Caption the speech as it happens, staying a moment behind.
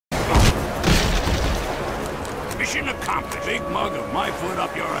Mission accomplished. Big mug of my foot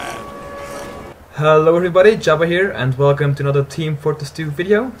up your ass. Hello everybody, Jabba here, and welcome to another Team Fortress 2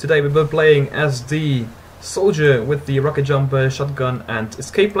 video. Today we'll be playing as the soldier with the rocket jumper, shotgun and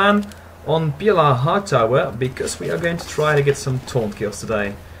escape plan on Biela Hard Tower, because we are going to try to get some taunt kills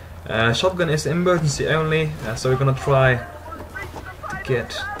today. Shotgun is emergency only, so we're gonna try to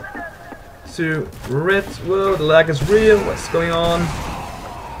get to red. Whoa, the lag is real, what's going on?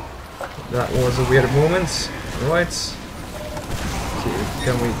 That was a weird moment. Right.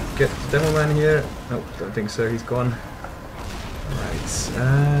 Can we get the demo man here? Nope, don't think so, he's gone. Right,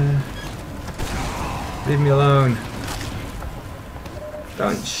 leave me alone.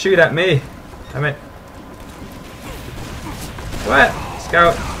 Don't shoot at me! Damn it. What?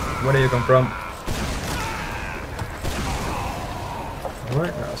 Scout! Where do you come from?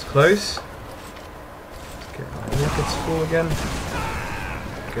 Alright, that was close. Let's get our rockets full again.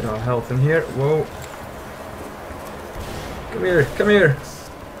 Get our health in here. Whoa. Come here, come here.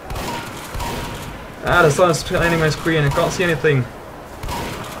 Ah, the sun is shining my screen, I can't see anything.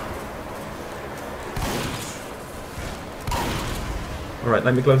 Alright,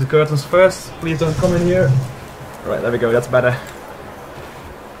 let me close the curtains first. Please don't come in here. Alright, there we go, that's better.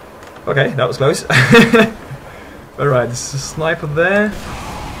 Okay, that was close. Alright, there's a sniper there.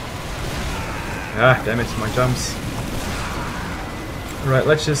 Ah, damn it, my jumps. Alright,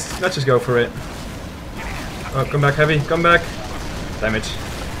 let's just go for it. Oh, come back, heavy, come back. Damn it.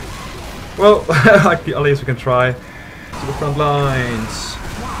 Well, at least we can try. To the front lines.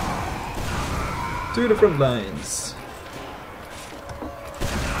 To the front lines.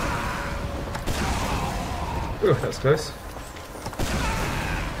 Ooh, that was close.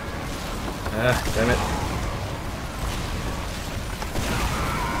 Ah, damn it.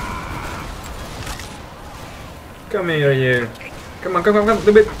 Come here, you. Come on, come on, come on, a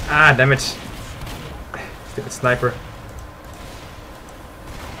little bit. Ah, damn it. Stupid sniper.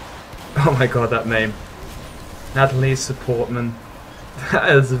 Oh my god, that name. Natalie Supportman. That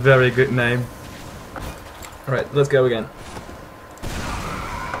is a very good name. Alright, let's go again.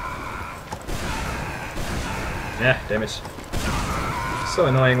 Yeah, damn it. So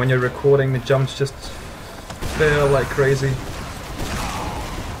annoying when you're recording, the jumps just fail like crazy.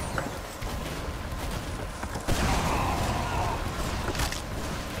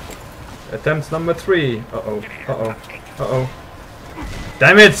 Attempt number 3. Uh-oh, uh-oh, uh-oh.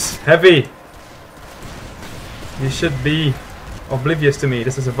 Damn it! Heavy! You should be oblivious to me.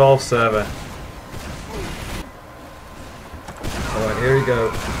 This is a Valve server. Alright, here we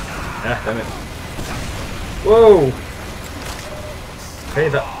go. Ah, damn it. Whoa! Okay,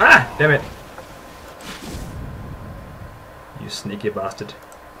 that. Ah! Damn it! You sneaky bastard.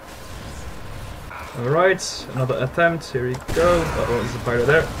 Alright, another attempt. Here we go. Uh-oh, there's a fighter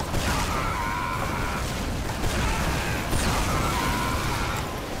there.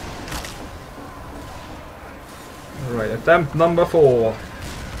 Alright, attempt number 4.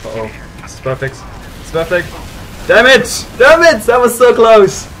 Uh-oh. This is perfect. It's perfect. Damn it! Damn it! That was so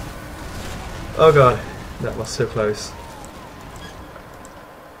close! Oh god. That was so close.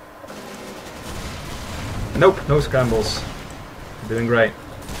 Nope, no scrambles. You're doing great.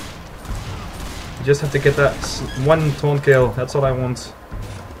 You just have to get that one taunt kill. That's all I want.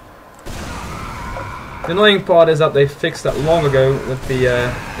 The annoying part is that they fixed that long ago with the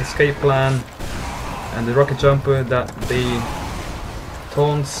escape plan and the rocket jumper, that the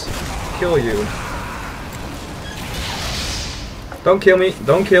taunts kill you. Don't kill me,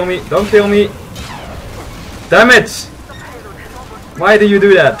 don't kill me, don't kill me! Damn it! Why do you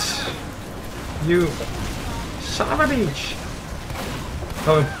do that? You son of a bitch!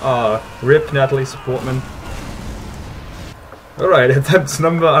 Oh, rip Natalie Supportman. Alright, attempt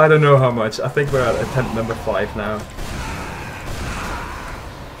number, I don't know how much. I think we're at attempt number 5 now.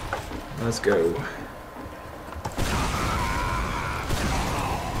 Let's go.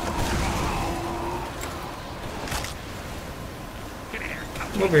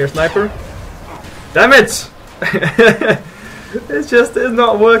 Over here, sniper. Damn it! It's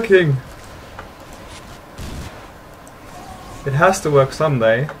not working. It has to work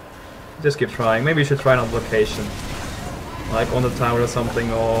someday. Just keep trying. Maybe you should try another location. Like on the tower or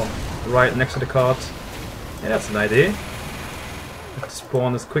something, or right next to the cart. Yeah, that's an idea. If the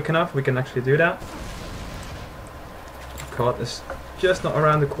spawn is quick enough, we can actually do that. The cart is just not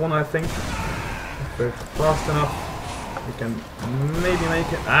around the corner, I think. If we're fast enough, we can maybe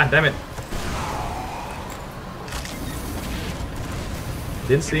make it. Ah, damn it!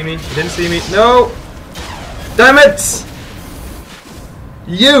 Didn't see me. He didn't see me. No! Damn it!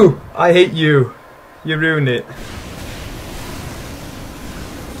 You! I hate you. You ruined it.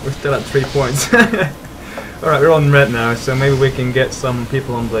 We're still at 3 points. Alright, we're on red now, so maybe we can get some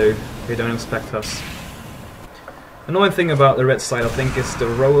people on blue. They don't expect us. Annoying thing about the red side, I think, is the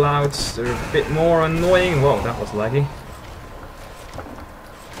rollouts. They're a bit more annoying. Whoa, that was laggy.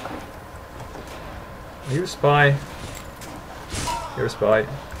 Are you a spy? You're a spy.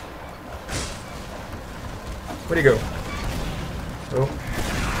 Where'd he go? Oh.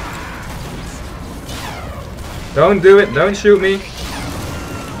 Don't do it, don't shoot me.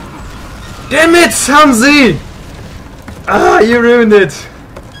 Damn it, Hamzi! Ah, you ruined it!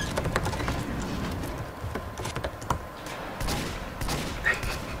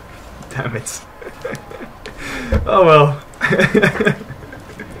 Damn it. Oh well.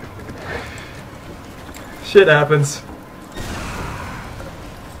 Shit happens.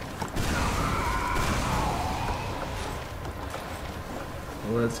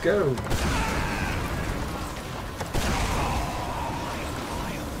 Let's go.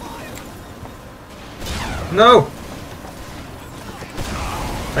 No!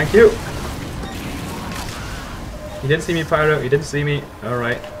 Thank you! You didn't see me, Pyro, you didn't see me.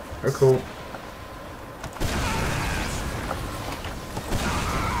 Alright, we're cool.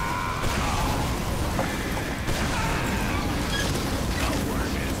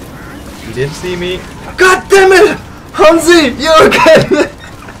 You didn't see me. God damn it! Hansi, you again!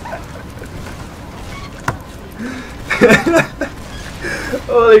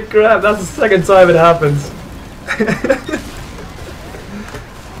 Holy crap, that's the second time it happens.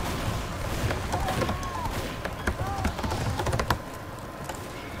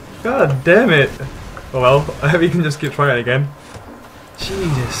 God damn it! Oh well, I hope you can just keep trying it again.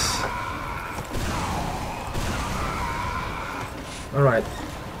 Jesus. Alright,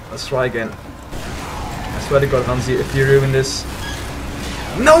 let's try again. I swear to God, Hansi, if you ruin this...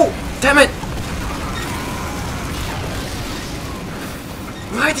 No! Damn it!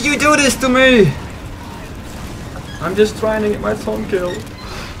 Why did you do this to me? I'm just trying to get my taunt kill.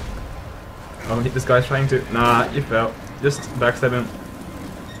 Oh, this guy's trying to... Nah, you fell. Just backstab him.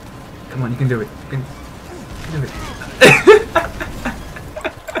 Come on, you can do it. You can do it.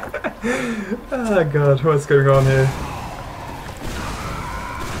 Oh god, what's going on here?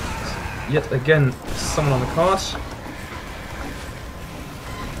 Yet again, someone on the cart.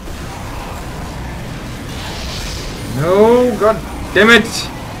 No, god damn it!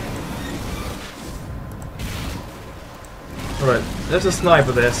 Alright, there's a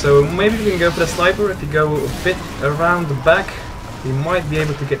sniper there, so maybe we can go for the sniper. If you go a bit around the back, we might be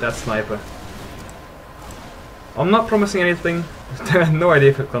able to get that sniper. I'm not promising anything, I have no idea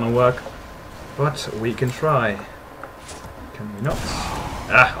if it's gonna work, but we can try. Can we not?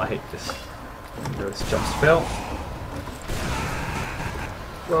 Ah, I hate this. And those jumps fail.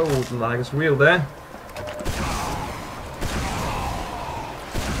 Whoa, the lag is real there.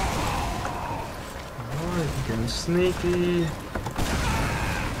 Alright, getting sneaky.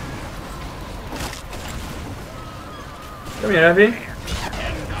 Come here, Effie.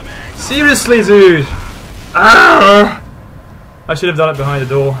 Seriously, dude! Ah! I should have done it behind the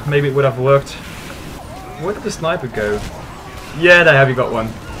door. Maybe it would have worked. Where did the sniper go? Yeah, there have you got one.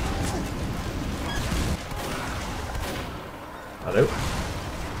 Hello?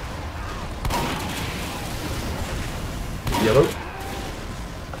 Yellow.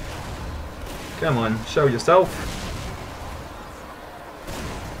 Come on, show yourself.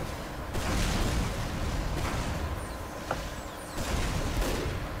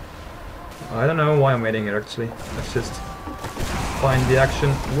 I don't know why I'm waiting here actually. Let's just find the action.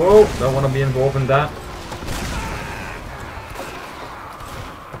 Whoa, don't want to be involved in that.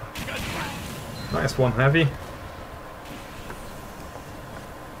 Nice one, Heavy.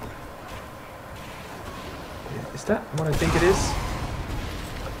 Is that what I think it is?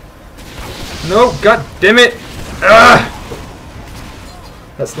 No, god damn it! Ah!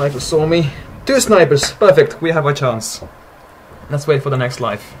 That sniper saw me. 2 snipers, perfect, we have our chance. Let's wait for the next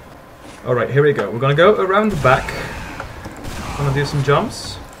life. Alright, here we go. We're gonna go around the back. Gonna do some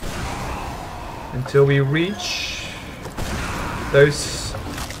jumps until we reach those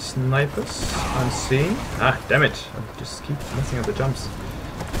snipers unseen. Ah, damn it! I just keep messing up the jumps.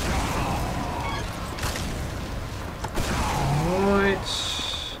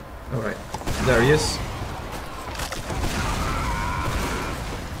 Alright, there he is.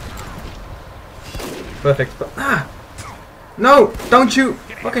 Perfect. Ah! No! Don't you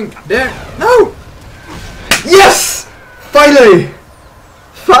fucking dare! No! Yes! Finally!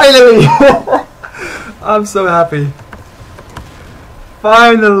 Finally! I'm so happy.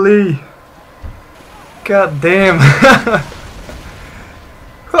 Finally! God damn.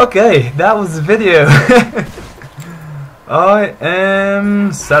 Okay, that was the video. I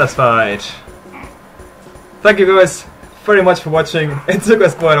am satisfied. thank you guys very much for watching. It took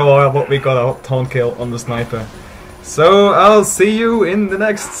us quite a while, but we got a taunt kill on the sniper. So I'll see you in the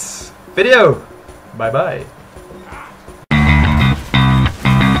next video. Bye bye.